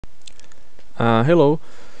Hello,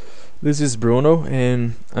 this is Bruno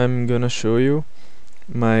and I'm gonna show you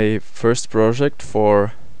my first project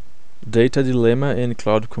for data dilemma in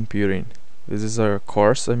cloud computing. This is a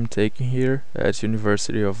course I'm taking here at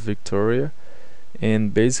University of Victoria,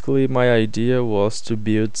 and basically my idea was to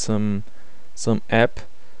build some app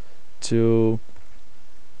to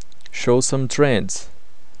show some trends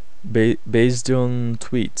based on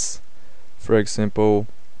tweets. For example,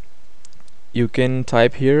 you can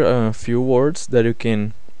type here a few words that you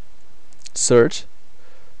can search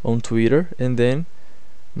on Twitter, and then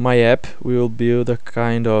my app will build a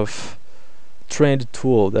kind of trend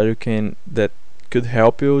tool that could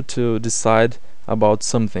help you to decide about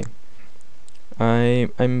something.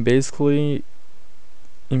 I'm basically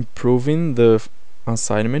improving the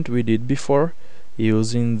assignment we did before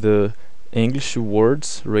using the English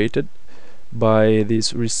words rated by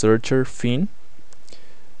this researcher Finn.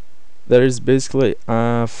 There is basically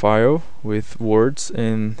a file with words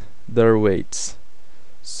and their weights.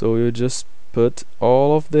 So you just put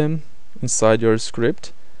all of them inside your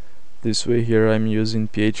script. This way here I'm using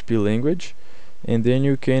PHP language, and then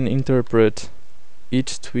you can interpret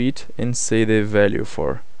each tweet and say the value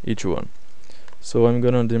for each one. So I'm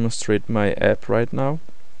gonna demonstrate my app right now.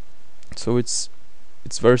 So it's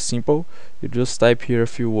very simple. You just type here a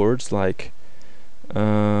few words like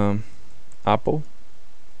Apple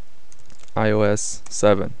iOS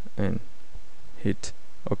 7 and hit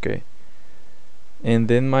OK. And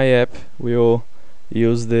then my app will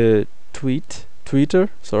use the Twitter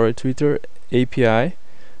API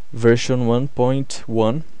version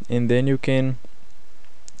 1.1, and then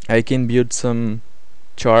I can build some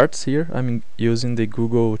charts here. I'm using the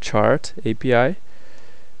Google Chart API,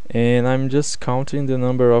 and I'm just counting the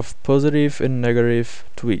number of positive and negative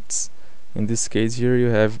tweets. In this case here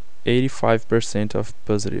you have 85% of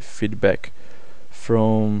positive feedback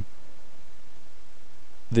from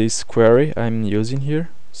this query I'm using here.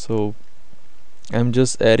 So I'm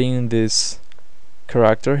just adding this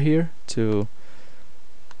character here to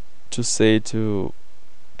say to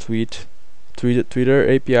Twitter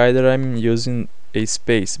API that I'm using a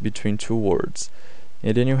space between two words.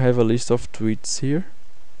 And then you have a list of tweets here.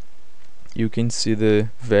 You can see the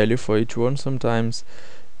value for each one. Sometimes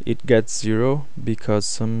it gets 0 because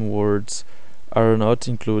some words are not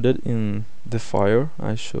included in the file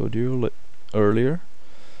I showed you earlier.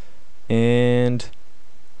 And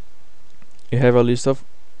you have a list of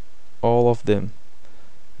all of them.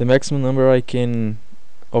 The maximum number of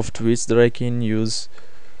tweets that I can use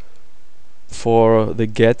for the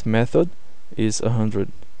get method is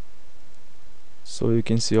 100. So you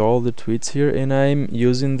can see all the tweets here, and I'm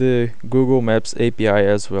using the Google Maps API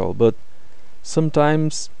as well, but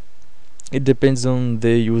sometimes it depends on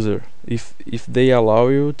the user. If they allow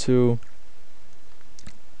you to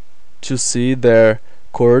see their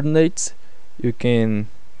coordinates, you can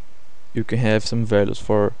have some values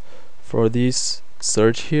for this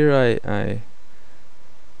search here.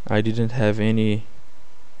 I didn't have any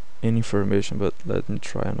information, but let me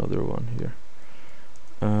try another one here.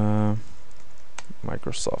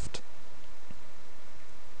 Microsoft.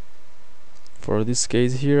 For this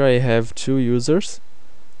case here I have two users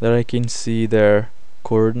that I can see their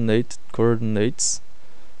coordinates.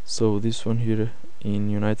 So this one here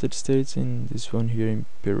in United States and this one here in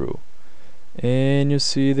Peru. And you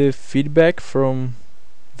see the feedback from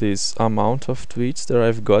this amount of tweets that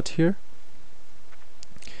I've got here,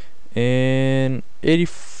 and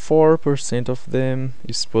 84% of them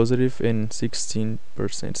is positive and 16%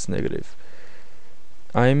 is negative.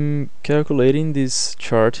 I'm calculating this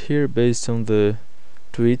chart here based on the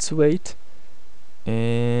tweets weight,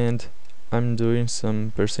 and I'm doing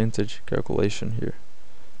some percentage calculation here,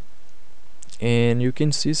 and you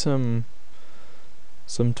can see some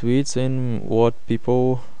tweets and what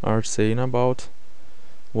people are saying about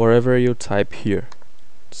whatever you type here.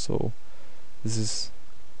 So this is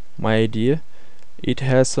my idea. It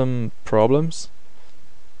has some problems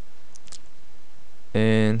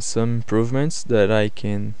and some improvements that I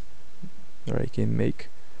can make.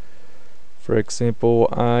 For example,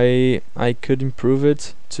 I could improve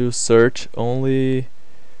it to search only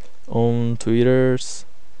on Twitters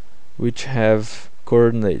which have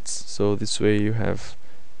coordinates. So this way you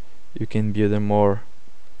can build a more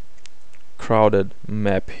crowded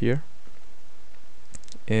map here.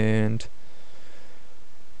 And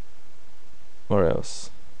what else?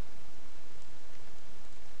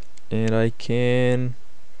 And I can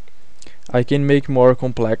make more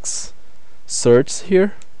complex search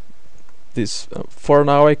here. This for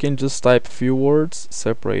now I can just type few words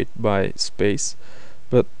separate by space,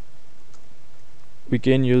 but we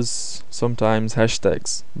can use sometimes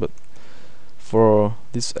hashtags. But For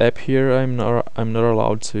this app here, I'm not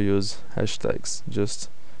allowed to use hashtags, just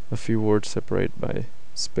a few words separated by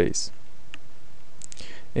space.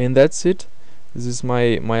 And that's it. This is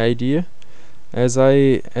my idea. As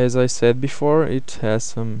I said before, it has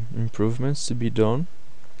some improvements to be done,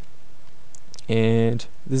 and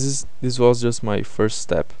this was just my first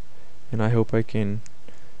step, and I hope I can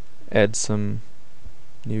add some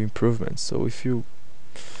new improvements. So if you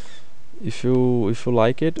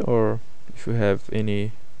like it, or if you have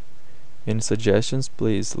any suggestions,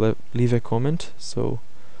 please leave a comment so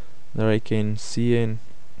that I can see and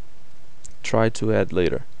try to add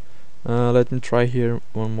later. Let me try here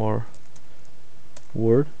one more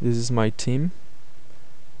word. This is my team,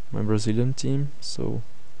 my Brazilian team, so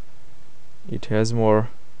it has more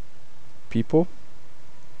people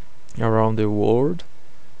around the world,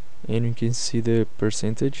 and you can see the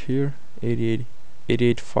percentage here, 80%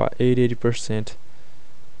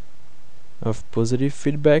 of positive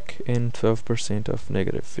feedback and 12% of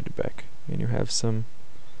negative feedback. And you have some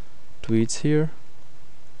tweets here,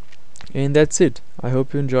 and that's it. I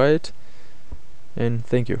hope you enjoy it, and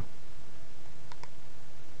thank you.